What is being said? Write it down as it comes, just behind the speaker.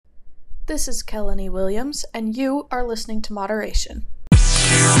This is Kelly Williams, and you are listening to Moderation.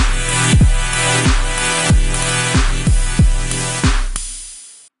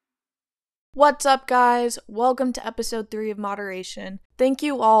 What's up, guys? Welcome to episode 3 of Moderation. Thank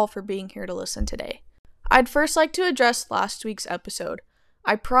you all for being here to listen today. I'd first like to address last week's episode.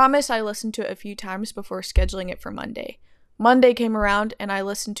 I promise I listened to it a few times before scheduling it for Monday. Monday came around and I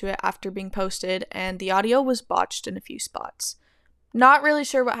listened to it after being posted, and the audio was botched in a few spots. Not really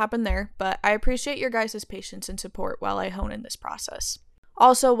sure what happened there, but I appreciate your guys' patience and support while I hone in this process.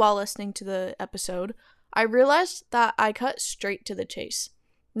 Also, while listening to the episode, I realized that I cut straight to the chase.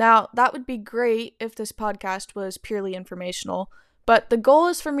 Now, that would be great if this podcast was purely informational, but the goal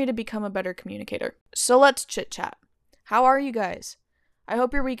is for me to become a better communicator. So let's chit-chat. How are you guys? I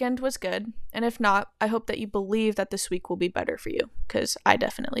hope your weekend was good, and if not, I hope that you believe that this week will be better for you, because I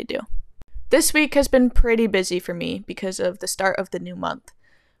definitely do. This week has been pretty busy for me because of the start of the new month.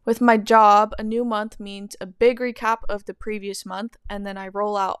 With my job, a new month means a big recap of the previous month, and then I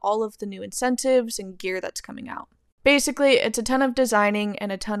roll out all of the new incentives and gear that's coming out. Basically, it's a ton of designing and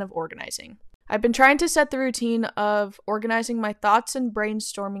a ton of organizing. I've been trying to set the routine of organizing my thoughts and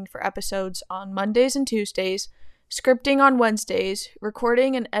brainstorming for episodes on Mondays and Tuesdays, scripting on Wednesdays,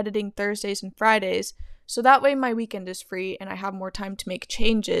 recording and editing Thursdays and Fridays, so that way my weekend is free and I have more time to make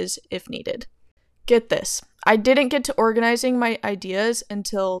changes if needed. Get this, I didn't get to organizing my ideas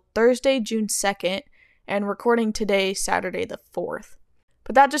until Thursday, June 2nd, and recording today, Saturday the 4th.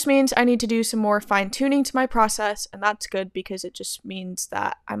 But that just means I need to do some more fine-tuning to my process, and that's good because it just means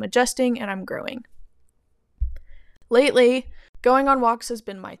that I'm adjusting and I'm growing. Lately, going on walks has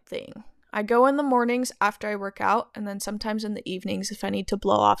been my thing. I go in the mornings after I work out, and then sometimes in the evenings if I need to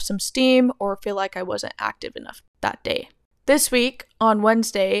blow off some steam or feel like I wasn't active enough that day. This week, on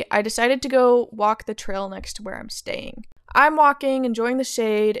Wednesday, I decided to go walk the trail next to where I'm staying. I'm walking, enjoying the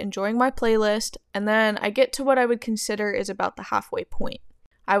shade, enjoying my playlist, and then I get to what I would consider is about the halfway point.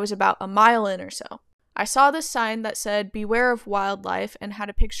 I was about a mile in or so. I saw this sign that said, "Beware of wildlife," and had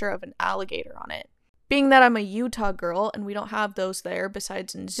a picture of an alligator on it. Being that I'm a Utah girl and we don't have those there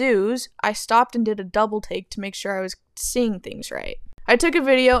besides in zoos, I stopped and did a double take to make sure I was seeing things right. I took a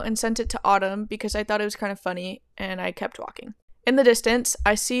video and sent it to Autumn because I thought it was kind of funny, and I kept walking. In the distance,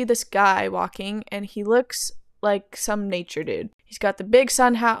 I see this guy walking, and he looks like some nature dude. He's got the big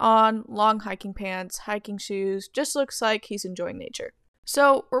sun hat on, long hiking pants, hiking shoes, just looks like he's enjoying nature.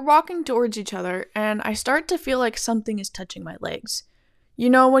 So we're walking towards each other, and I start to feel like something is touching my legs. You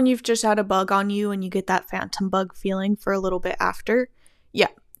know when you've just had a bug on you and you get that phantom bug feeling for a little bit after? Yeah,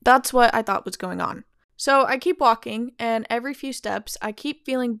 that's what I thought was going on. So I keep walking, and every few steps, I keep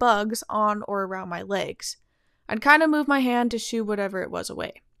feeling bugs on or around my legs. I'd kind of move my hand to shoo whatever it was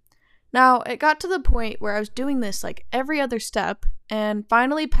away. Now, it got to the point where I was doing this like every other step, and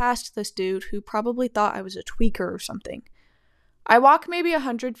finally passed this dude who probably thought I was a tweaker or something. I walk maybe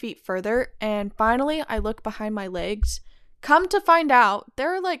 100 feet further, and finally I look behind my legs. Come to find out,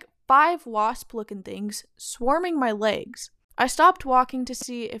 there are like 5 wasp-looking things swarming my legs. I stopped walking to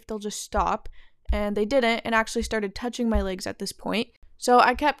see if they'll just stop, and they didn't, and actually started touching my legs at this point. So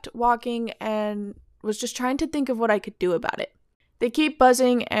I kept walking and was just trying to think of what I could do about it. They keep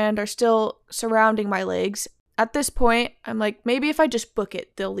buzzing and are still surrounding my legs. At this point, I'm like, maybe if I just book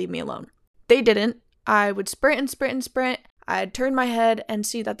it, they'll leave me alone. They didn't. I would sprint and sprint and sprint. I'd turn my head and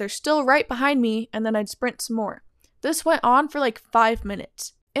see that they're still right behind me, and then I'd sprint some more. This went on for like 5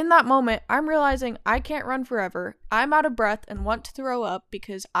 minutes. In that moment, I'm realizing I can't run forever. I'm out of breath and want to throw up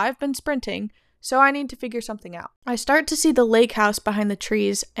because I've been sprinting, so I need to figure something out. I start to see the lake house behind the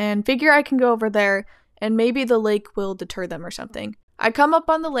trees and figure I can go over there and maybe the lake will deter them or something. I come up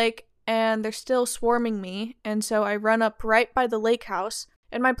on the lake and they're still swarming me, and so I run up right by the lake house,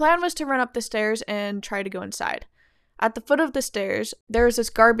 and my plan was to run up the stairs and try to go inside. At the foot of the stairs, there was this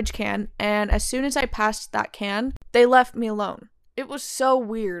garbage can, and as soon as I passed that can, they left me alone. It was so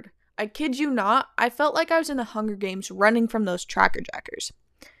weird. I kid you not, I felt like I was in the Hunger Games running from those tracker jackers.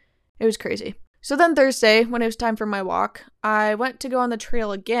 It was crazy. So then Thursday, when it was time for my walk, I went to go on the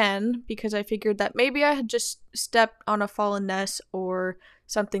trail again because I figured that maybe I had just stepped on a fallen nest or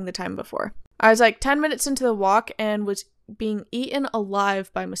something the time before. I was like 10 minutes into the walk and was being eaten alive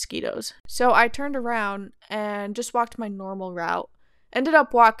by mosquitoes. So I turned around and just walked my normal route. Ended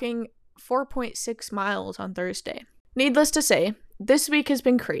up walking 4.6 miles on Thursday. Needless to say, this week has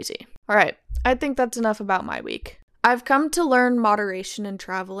been crazy. Alright, I think that's enough about my week. I've come to learn moderation in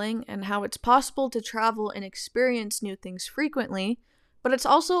traveling and how it's possible to travel and experience new things frequently, but it's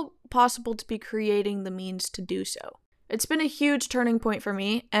also possible to be creating the means to do so. It's been a huge turning point for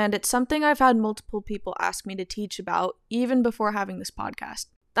me, and it's something I've had multiple people ask me to teach about even before having this podcast.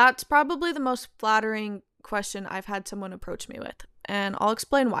 That's probably the most flattering question I've had someone approach me with, and I'll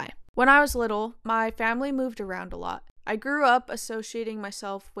explain why. When I was little, my family moved around a lot. I grew up associating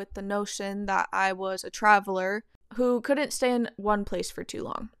myself with the notion that I was a traveler who couldn't stay in one place for too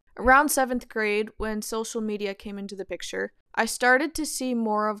long. Around 7th grade, when social media came into the picture, I started to see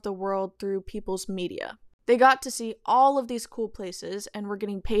more of the world through people's media. They got to see all of these cool places and were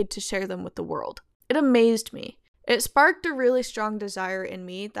getting paid to share them with the world. It amazed me. It sparked a really strong desire in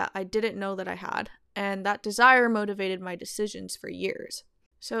me that I didn't know that I had, and that desire motivated my decisions for years.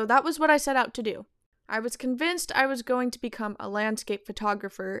 So that was what I set out to do. I was convinced I was going to become a landscape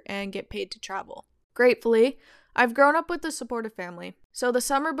photographer and get paid to travel. Gratefully, I've grown up with a supportive family. So the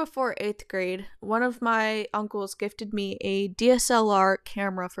summer before 8th grade, one of my uncles gifted me a DSLR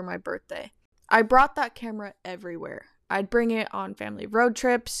camera for my birthday. I brought that camera everywhere. I'd bring it on family road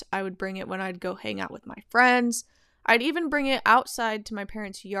trips. I would bring it when I'd go hang out with my friends. I'd even bring it outside to my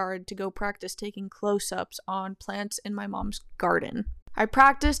parents' yard to go practice taking close-ups on plants in my mom's garden. I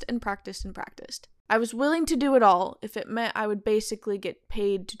practiced and practiced and practiced. I was willing to do it all if it meant I would basically get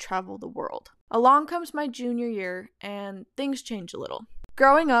paid to travel the world. Along comes my junior year, and things change a little.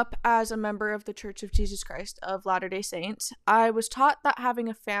 Growing up as a member of the Church of Jesus Christ of Latter-day Saints, I was taught that having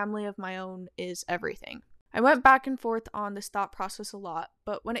a family of my own is everything. I went back and forth on this thought process a lot,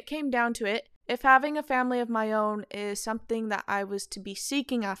 but when it came down to it, if having a family of my own is something that I was to be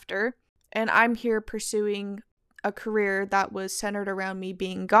seeking after, and I'm here pursuing a career that was centered around me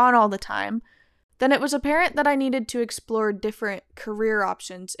being gone all the time, then it was apparent that I needed to explore different career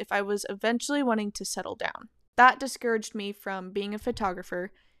options if I was eventually wanting to settle down. That discouraged me from being a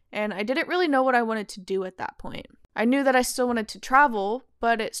photographer, and I didn't really know what I wanted to do at that point. I knew that I still wanted to travel,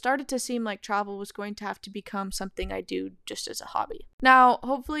 but it started to seem like travel was going to have to become something I do just as a hobby. Now,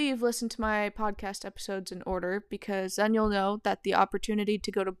 hopefully you've listened to my podcast episodes in order, because then you'll know that the opportunity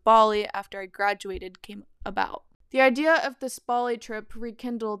to go to Bali after I graduated came about. The idea of this Bali trip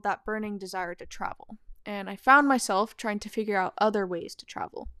rekindled that burning desire to travel, and I found myself trying to figure out other ways to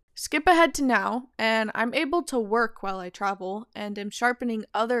travel. Skip ahead to now, and I'm able to work while I travel, and am sharpening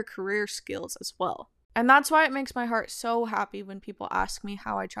other career skills as well. And that's why it makes my heart so happy when people ask me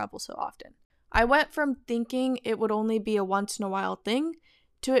how I travel so often. I went from thinking it would only be a once-in-a-while thing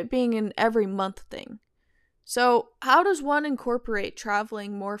to it being an every month thing. So, how does one incorporate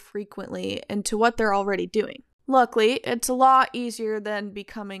traveling more frequently into what they're already doing? Luckily, it's a lot easier than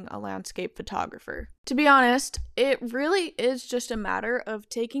becoming a landscape photographer. To be honest, it really is just a matter of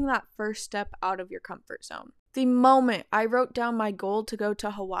taking that first step out of your comfort zone. The moment I wrote down my goal to go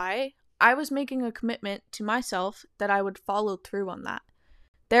to Hawaii, I was making a commitment to myself that I would follow through on that.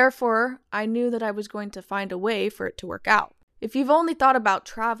 Therefore, I knew that I was going to find a way for it to work out. If you've only thought about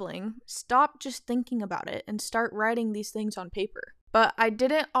traveling, stop just thinking about it and start writing these things on paper. But I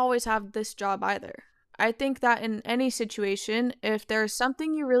didn't always have this job either. I think that in any situation, if there's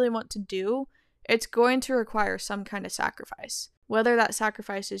something you really want to do, it's going to require some kind of sacrifice. Whether that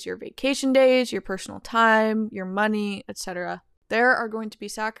sacrifice is your vacation days, your personal time, your money, etc. There are going to be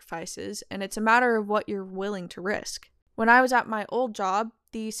sacrifices, and it's a matter of what you're willing to risk. When I was at my old job,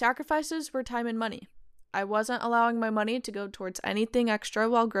 the sacrifices were time and money. I wasn't allowing my money to go towards anything extra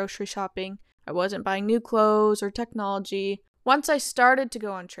while grocery shopping. I wasn't buying new clothes or technology. Once I started to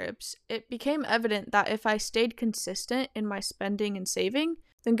go on trips, it became evident that if I stayed consistent in my spending and saving,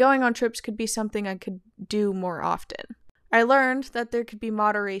 then going on trips could be something I could do more often. I learned that there could be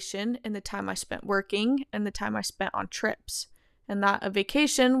moderation in the time I spent working and the time I spent on trips, and that a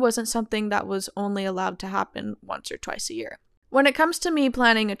vacation wasn't something that was only allowed to happen once or twice a year. When it comes to me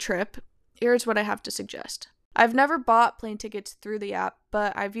planning a trip, here's what I have to suggest. I've never bought plane tickets through the app,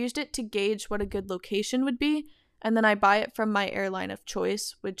 but I've used it to gauge what a good location would be, and then I buy it from my airline of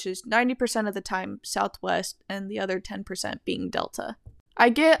choice, which is 90% of the time Southwest and the other 10% being Delta. I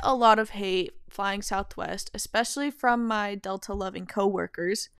get a lot of hate flying Southwest, especially from my Delta-loving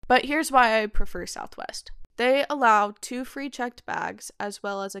coworkers, but here's why I prefer Southwest. They allow 2 free checked bags, as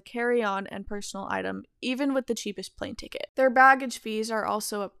well as a carry-on and personal item, even with the cheapest plane ticket. Their baggage fees are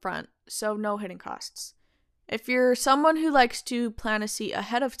also up front, so no hidden costs. If you're someone who likes to plan a seat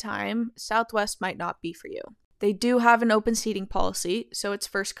ahead of time, Southwest might not be for you. They do have an open seating policy, so it's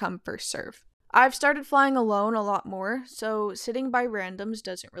first come, first serve. I've started flying alone a lot more, so sitting by randoms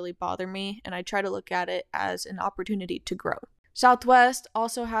doesn't really bother me, and I try to look at it as an opportunity to grow. Southwest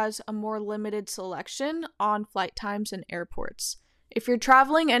also has a more limited selection on flight times and airports. If you're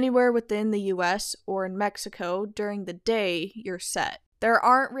traveling anywhere within the US or in Mexico during the day, you're set. There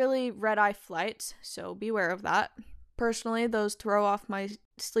aren't really red-eye flights, so beware of that. Personally, those throw off my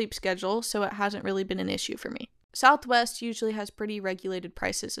sleep schedule, so it hasn't really been an issue for me. Southwest usually has pretty regulated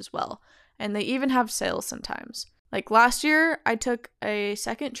prices as well, and they even have sales sometimes. Like last year, I took a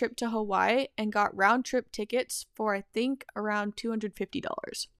second trip to Hawaii and got round trip tickets for I think around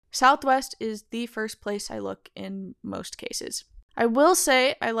 $250. Southwest is the first place I look in most cases. I will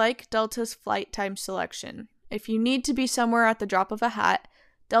say I like Delta's flight time selection. If you need to be somewhere at the drop of a hat,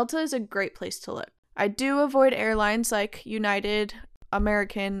 Delta is a great place to look. I do avoid airlines like United,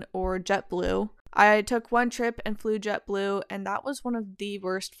 American, or JetBlue. I took one trip and flew JetBlue, and that was one of the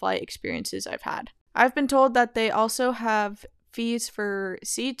worst flight experiences I've had. I've been told that they also have fees for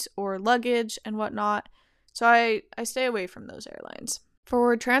seats or luggage and whatnot, so I stay away from those airlines.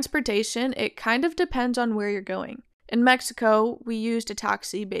 For transportation, it kind of depends on where you're going. In Mexico, we used a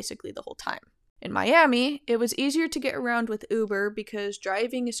taxi basically the whole time. In Miami, it was easier to get around with Uber because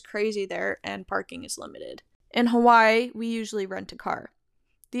driving is crazy there and parking is limited. In Hawaii, we usually rent a car.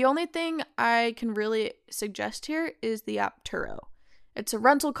 The only thing I can really suggest here is the app Turo. It's a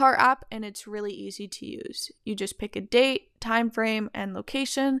rental car app and it's really easy to use. You just pick a date, time frame, and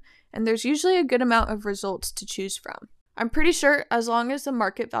location, and there's usually a good amount of results to choose from. I'm pretty sure as long as the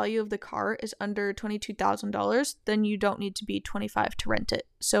market value of the car is under $22,000, then you don't need to be 25 to rent it.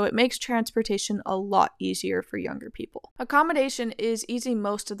 So it makes transportation a lot easier for younger people. Accommodation is easy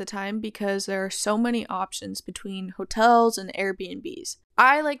most of the time because there are so many options between hotels and Airbnbs.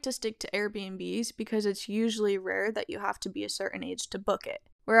 I like to stick to Airbnbs because it's usually rare that you have to be a certain age to book it.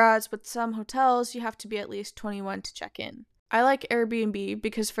 Whereas with some hotels, you have to be at least 21 to check in. I like Airbnb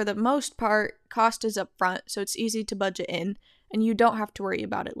because for the most part, cost is upfront, so it's easy to budget in, and you don't have to worry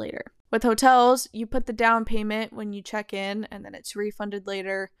about it later. With hotels, you put the down payment when you check in, and then it's refunded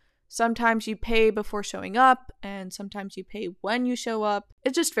later. Sometimes you pay before showing up, and sometimes you pay when you show up.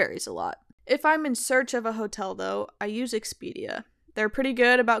 It just varies a lot. If I'm in search of a hotel, though, I use Expedia. They're pretty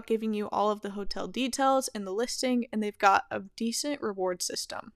good about giving you all of the hotel details in the listing, and they've got a decent reward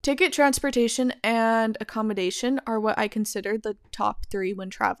system. Ticket, transportation, and accommodation are what I consider the top 3 when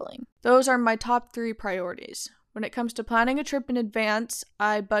traveling. Those are my top 3 priorities. When it comes to planning a trip in advance,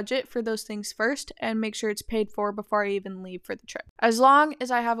 I budget for those things first and make sure it's paid for before I even leave for the trip. As long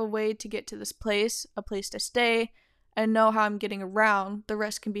as I have a way to get to this place, a place to stay, and know how I'm getting around, the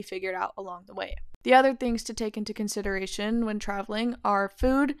rest can be figured out along the way. The other things to take into consideration when traveling are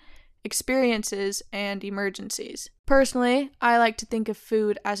food, experiences, and emergencies. Personally, I like to think of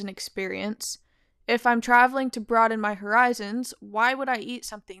food as an experience. If I'm traveling to broaden my horizons, why would I eat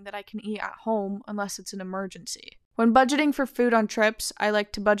something that I can eat at home unless it's an emergency? When budgeting for food on trips, I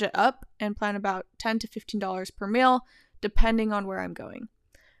like to budget up and plan about $10 to $15 per meal, depending on where I'm going.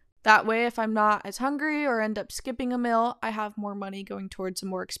 That way, if I'm not as hungry or end up skipping a meal, I have more money going towards a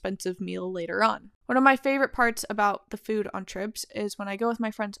more expensive meal later on. One of my favorite parts about the food on trips is when I go with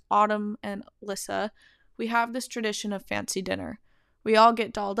my friends Autumn and Alyssa, we have this tradition of fancy dinner. We all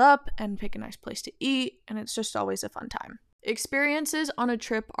get dolled up and pick a nice place to eat, and it's just always a fun time. Experiences on a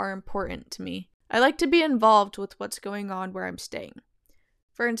trip are important to me. I like to be involved with what's going on where I'm staying.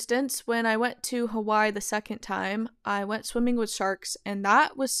 For instance, when I went to Hawaii the second time, I went swimming with sharks, and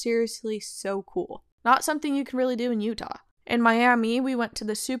that was seriously so cool. Not something you can really do in Utah. In Miami, we went to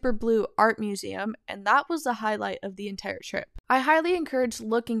the Super Blue Art Museum, and that was the highlight of the entire trip. I highly encourage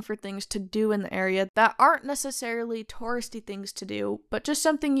looking for things to do in the area that aren't necessarily touristy things to do, but just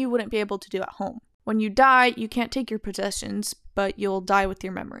something you wouldn't be able to do at home. When you die, you can't take your possessions, but you'll die with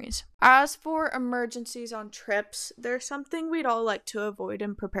your memories. As for emergencies on trips, they're something we'd all like to avoid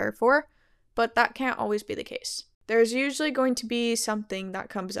and prepare for, but that can't always be the case. There's usually going to be something that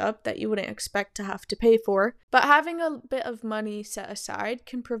comes up that you wouldn't expect to have to pay for, but having a bit of money set aside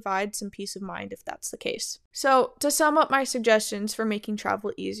can provide some peace of mind if that's the case. So, to sum up my suggestions for making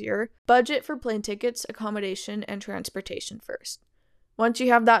travel easier, budget for plane tickets, accommodation, and transportation first. Once you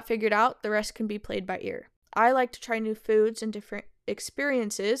have that figured out, the rest can be played by ear. I like to try new foods and different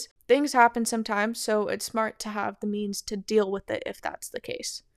experiences. Things happen sometimes, so it's smart to have the means to deal with it if that's the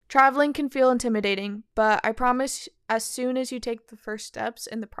case. Traveling can feel intimidating, but I promise as soon as you take the first steps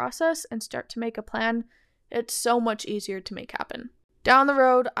in the process and start to make a plan, it's so much easier to make happen. Down the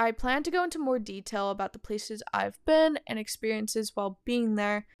road, I plan to go into more detail about the places I've been and experiences while being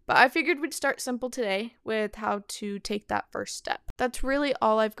there, but I figured we'd start simple today with how to take that first step. That's really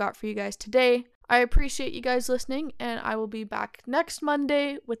all I've got for you guys today. I appreciate you guys listening, and I will be back next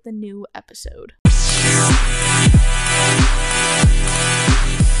Monday with a new episode.